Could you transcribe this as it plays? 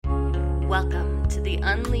Welcome to the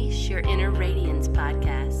Unleash Your Inner Radiance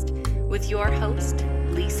podcast with your host,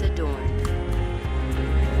 Lisa Dorn.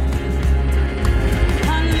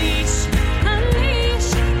 Unleash,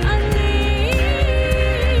 unleash, unleash,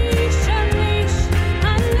 unleash,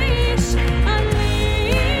 unleash,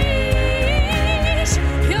 unleash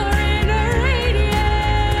your inner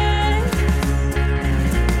radiance.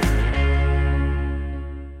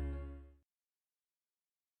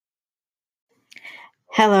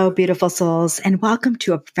 Hello, beautiful souls, and welcome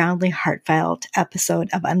to a profoundly heartfelt episode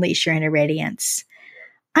of Unleash Your Inner Radiance.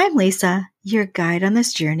 I'm Lisa, your guide on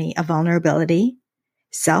this journey of vulnerability,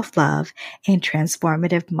 self-love, and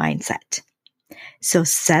transformative mindset. So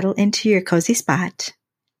settle into your cozy spot,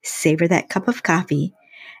 savor that cup of coffee,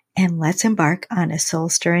 and let's embark on a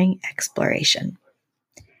soul-stirring exploration.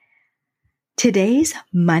 Today's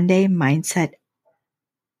Monday Mindset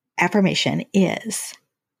affirmation is: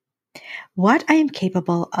 what I am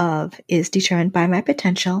capable of is determined by my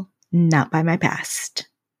potential, not by my past.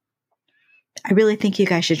 I really think you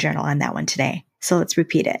guys should journal on that one today. So let's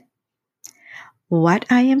repeat it. What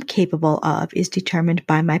I am capable of is determined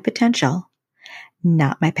by my potential,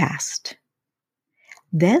 not my past.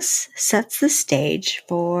 This sets the stage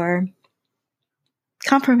for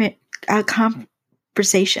conversation,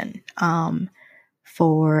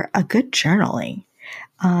 for a good journaling.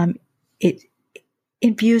 It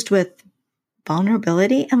infused with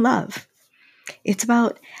vulnerability and love. It's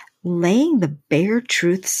about laying the bare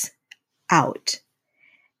truths out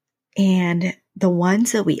and the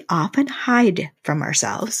ones that we often hide from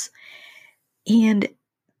ourselves and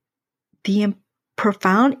the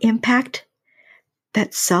profound impact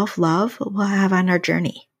that self-love will have on our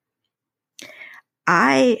journey.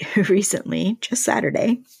 I recently, just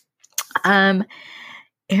Saturday,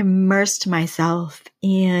 immersed myself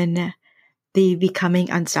in the Becoming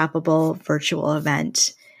Unstoppable virtual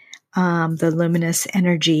event, the luminous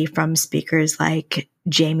energy from speakers like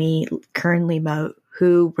Jamie Kern-Limo,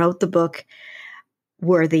 who wrote the book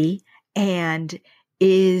Worthy and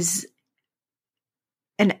is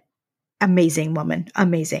an amazing woman,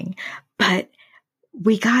 amazing. But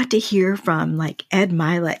we got to hear from like Ed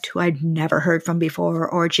Milet, who I'd never heard from before,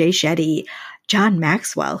 or Jay Shetty, John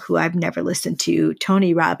Maxwell, who I've never listened to,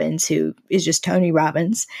 Tony Robbins, who is just Tony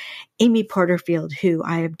Robbins, Amy Porterfield, who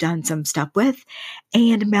I have done some stuff with,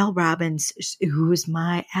 and Mel Robbins, who is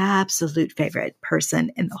my absolute favorite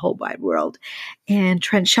person in the whole wide world, and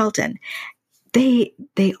Trent Shelton. They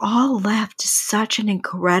all left such an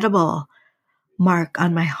incredible mark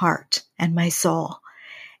on my heart and my soul.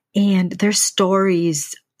 And their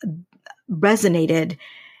stories resonated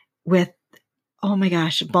with, oh my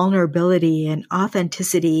gosh, vulnerability and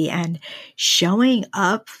authenticity and showing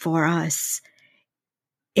up for us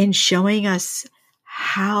and showing us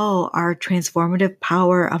how our transformative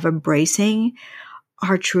power of embracing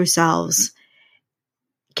our true selves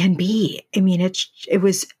can be. I mean, it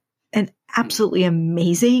was an absolutely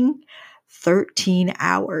amazing 13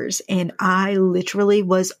 hours. And I literally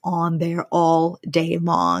was on there all day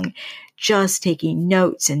long, just taking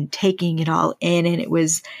notes and taking it all in. And it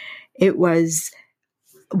was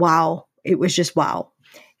wow. It was just wow.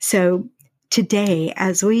 So today,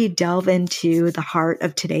 as we delve into the heart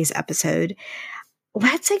of today's episode,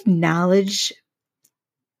 let's acknowledge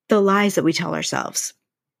the lies that we tell ourselves,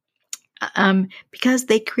 because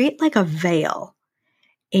they create like a veil.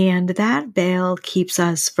 And that veil keeps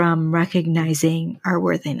us from recognizing our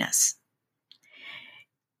worthiness.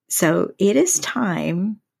 So it is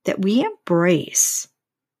time that we embrace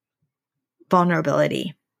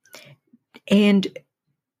vulnerability, and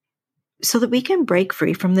so that we can break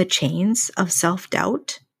free from the chains of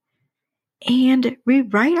self-doubt and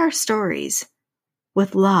rewrite our stories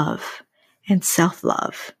with love and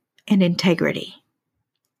self-love and integrity.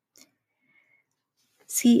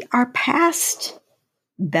 See, our past,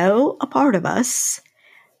 though a part of us,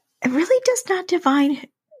 it really does not define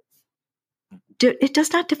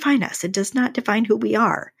us. It does not define who we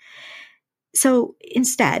are. So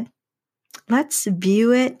instead, let's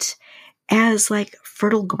view it as like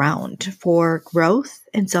fertile ground for growth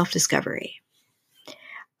and self-discovery.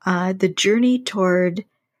 The journey toward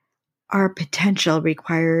our potential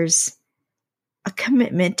requires a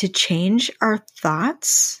commitment to change our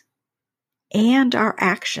thoughts and our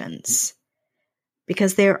actions,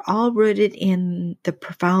 because they're all rooted in the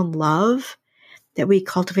profound love that we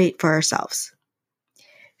cultivate for ourselves.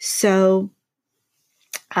 So,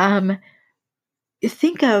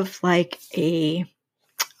 think of like a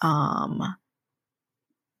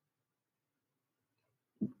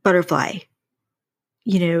butterfly.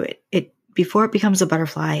 You know, it before it becomes a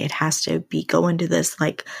butterfly, it has to go into this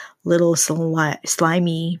like little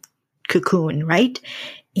slimy cocoon, right?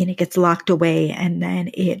 And it gets locked away and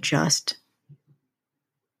then it just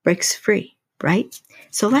breaks free, right?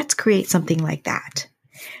 So let's create something like that,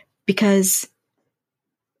 because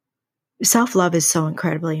self-love is so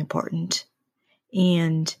incredibly important,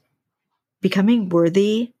 and becoming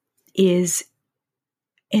worthy is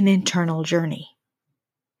an internal journey.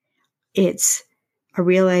 It's a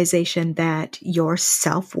realization that your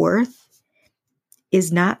self-worth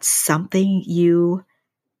is not something you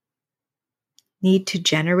need to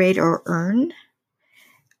generate or earn.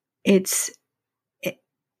 It's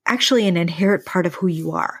actually an inherent part of who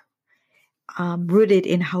you are, rooted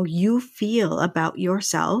in how you feel about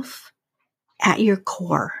yourself at your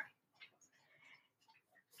core.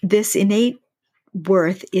 This innate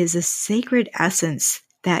worth is a sacred essence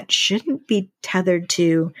that shouldn't be tethered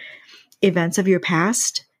to events of your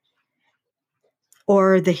past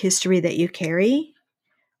or the history that you carry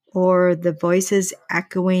or the voices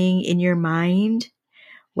echoing in your mind,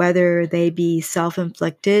 whether they be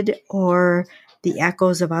self-inflicted or the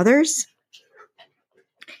echoes of others.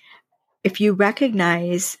 If you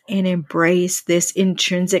recognize and embrace this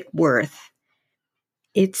intrinsic worth,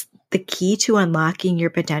 it's the key to unlocking your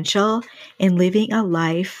potential and living a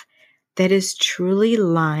life that is truly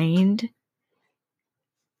aligned,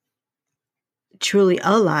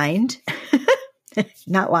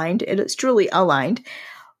 not lined, it is truly aligned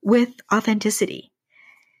with authenticity.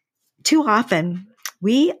 Too often,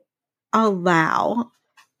 we allow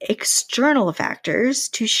external factors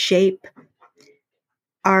to shape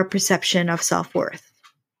our perception of self-worth.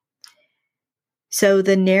 So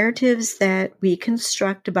the narratives that we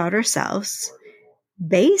construct about ourselves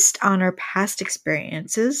based on our past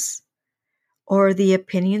experiences or the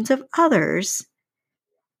opinions of others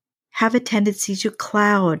have a tendency to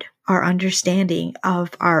cloud our understanding of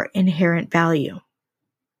our inherent value.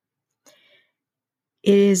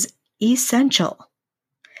 It is essential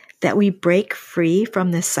that we break free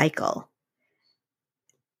from this cycle,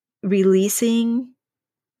 releasing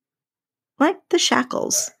like the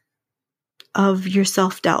shackles of your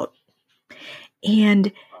self-doubt.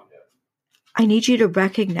 And I need you to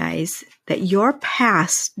recognize that your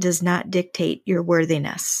past does not dictate your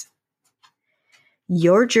worthiness.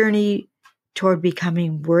 Your journey toward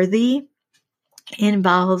becoming worthy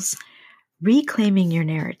involves reclaiming your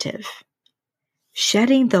narrative,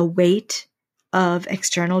 shedding the weight of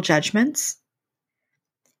external judgments,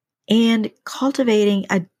 and cultivating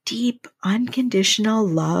a deep, unconditional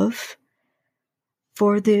love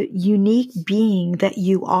for the unique being that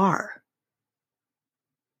you are.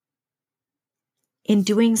 In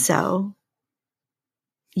doing so,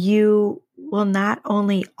 you will not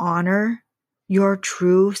only honor your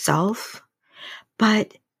true self,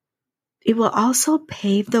 but it will also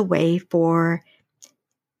pave the way for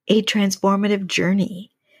a transformative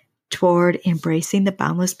journey toward embracing the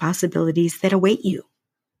boundless possibilities that await you.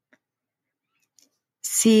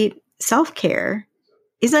 See, self-care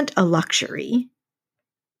isn't a luxury,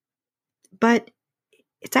 but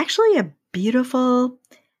it's actually a beautiful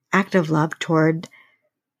act of love toward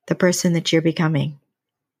the person that you're becoming.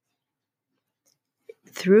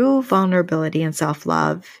 Through vulnerability and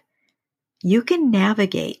self-love, you can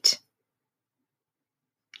navigate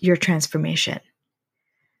your transformation,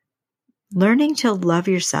 learning to love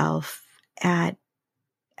yourself at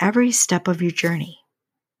every step of your journey.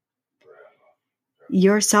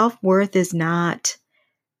 Your self-worth is not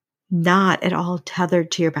at all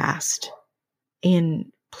tethered to your past.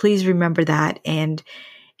 And please remember that. And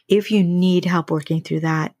if you need help working through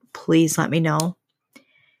that, please let me know.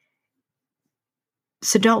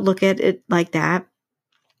 So don't look at it like that.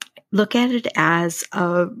 Look at it as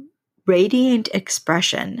a radiant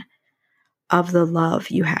expression of the love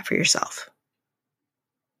you have for yourself.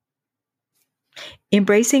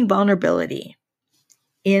 Embracing vulnerability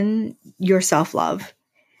in your self-love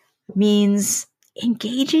means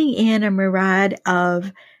engaging in a myriad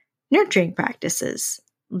of nurturing practices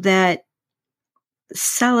that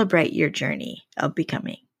celebrate your journey of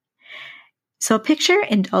becoming. So picture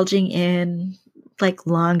indulging in like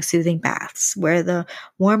long, soothing baths where the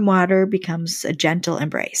warm water becomes a gentle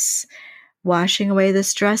embrace, washing away the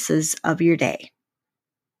stresses of your day.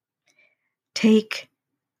 Take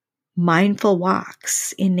mindful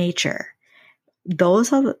walks in nature.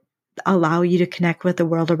 Those allow you to connect with the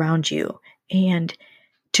world around you and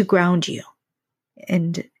to ground you.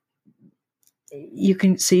 And you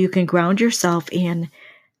can ground yourself in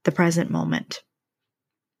the present moment.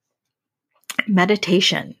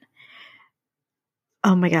 Meditation.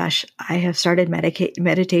 Oh my gosh, I have started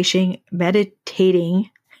meditating,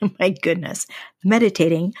 my goodness,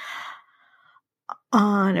 meditating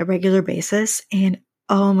on a regular basis. And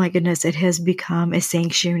oh my goodness, it has become a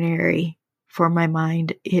sanctuary for my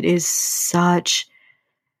mind. It is such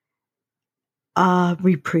a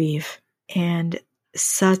reprieve and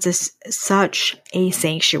such a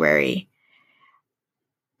sanctuary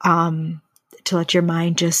to let your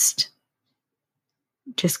mind just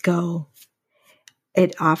go.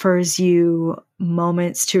 It offers you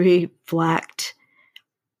moments to reflect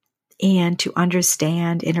and to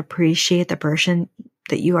understand and appreciate the person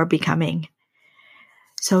that you are becoming.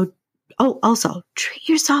 So, also treat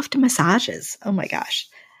yourself to massages. Oh my gosh.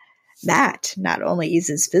 That not only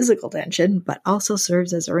eases physical tension, but also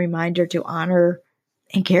serves as a reminder to honor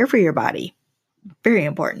and care for your body. Very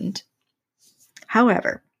important.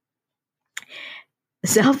 However,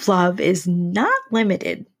 self-love is not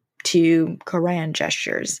limited to grand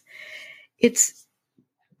gestures. It's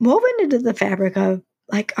woven into the fabric of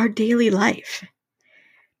our daily life.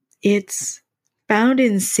 It's found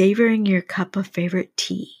in savoring your cup of favorite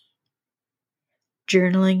tea,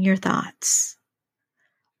 journaling your thoughts,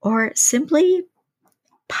 or simply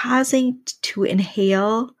pausing to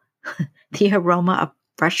inhale the aroma of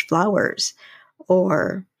fresh flowers.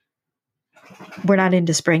 Or we're not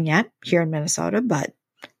into spring yet here in Minnesota, but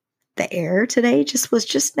the air today was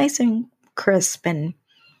just nice and crisp and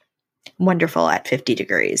wonderful at 50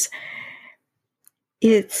 degrees.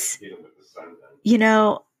 It's,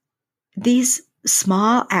 these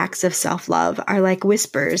small acts of self-love are like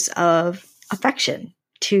whispers of affection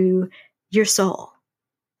to your soul,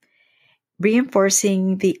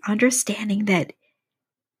 reinforcing the understanding that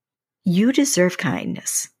you deserve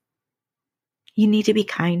kindness. You need to be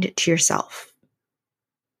kind to yourself.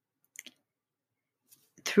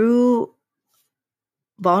 Through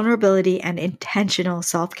vulnerability and intentional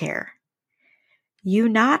self-care, you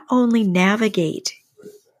not only navigate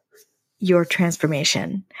your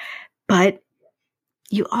transformation, but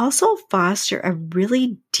you also foster a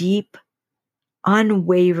really deep,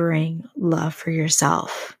 unwavering love for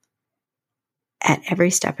yourself at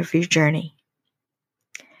every step of your journey.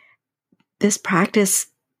 This practice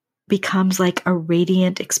becomes like a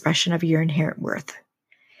radiant expression of your inherent worth,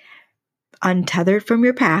 untethered from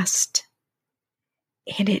your past,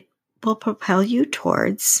 and it will propel you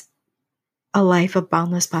towards a life of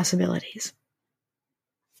boundless possibilities.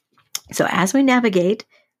 So as we navigate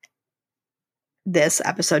this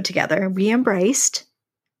episode together, we embraced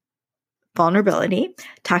vulnerability,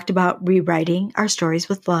 talked about rewriting our stories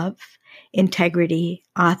with love, integrity,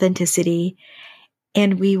 authenticity,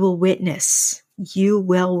 and you will witness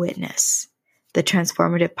the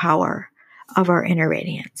transformative power of our inner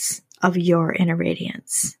radiance, of your inner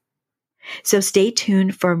radiance. So stay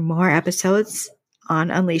tuned for more episodes on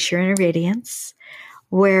Unleash Your Inner Radiance,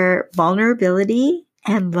 where vulnerability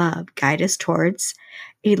and love guide us towards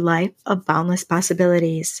a life of boundless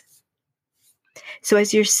possibilities. So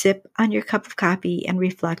as you sip on your cup of coffee and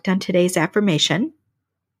reflect on today's affirmation,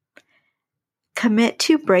 commit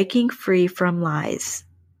to breaking free from lies.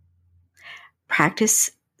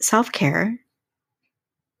 Practice self-care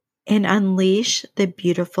and unleash the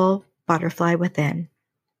beautiful butterfly within.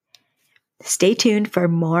 Stay tuned for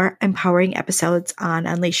more empowering episodes on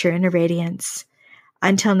Unleash Your Inner Radiance.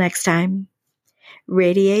 Until next time,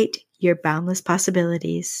 radiate your boundless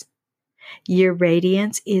possibilities. Your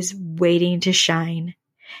radiance is waiting to shine.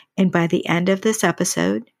 And by the end of this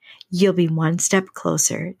episode, you'll be one step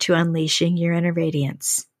closer to unleashing your inner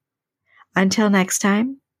radiance. Until next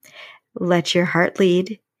time, let your heart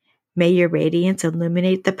lead. May your radiance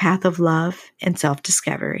illuminate the path of love and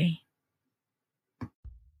self-discovery.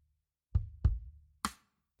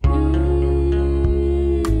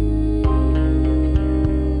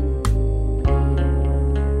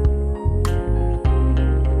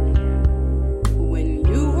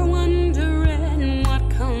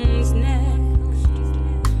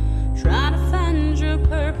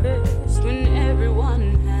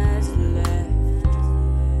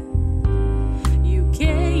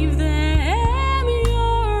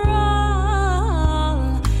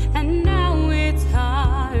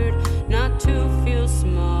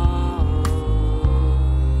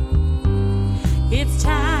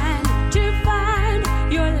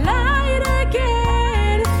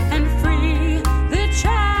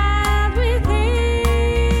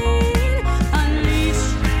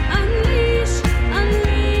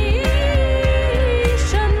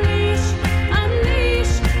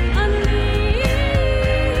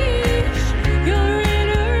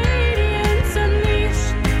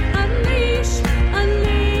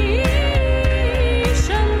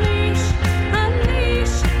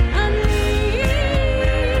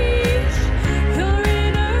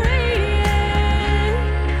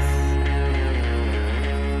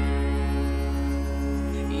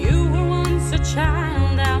 child.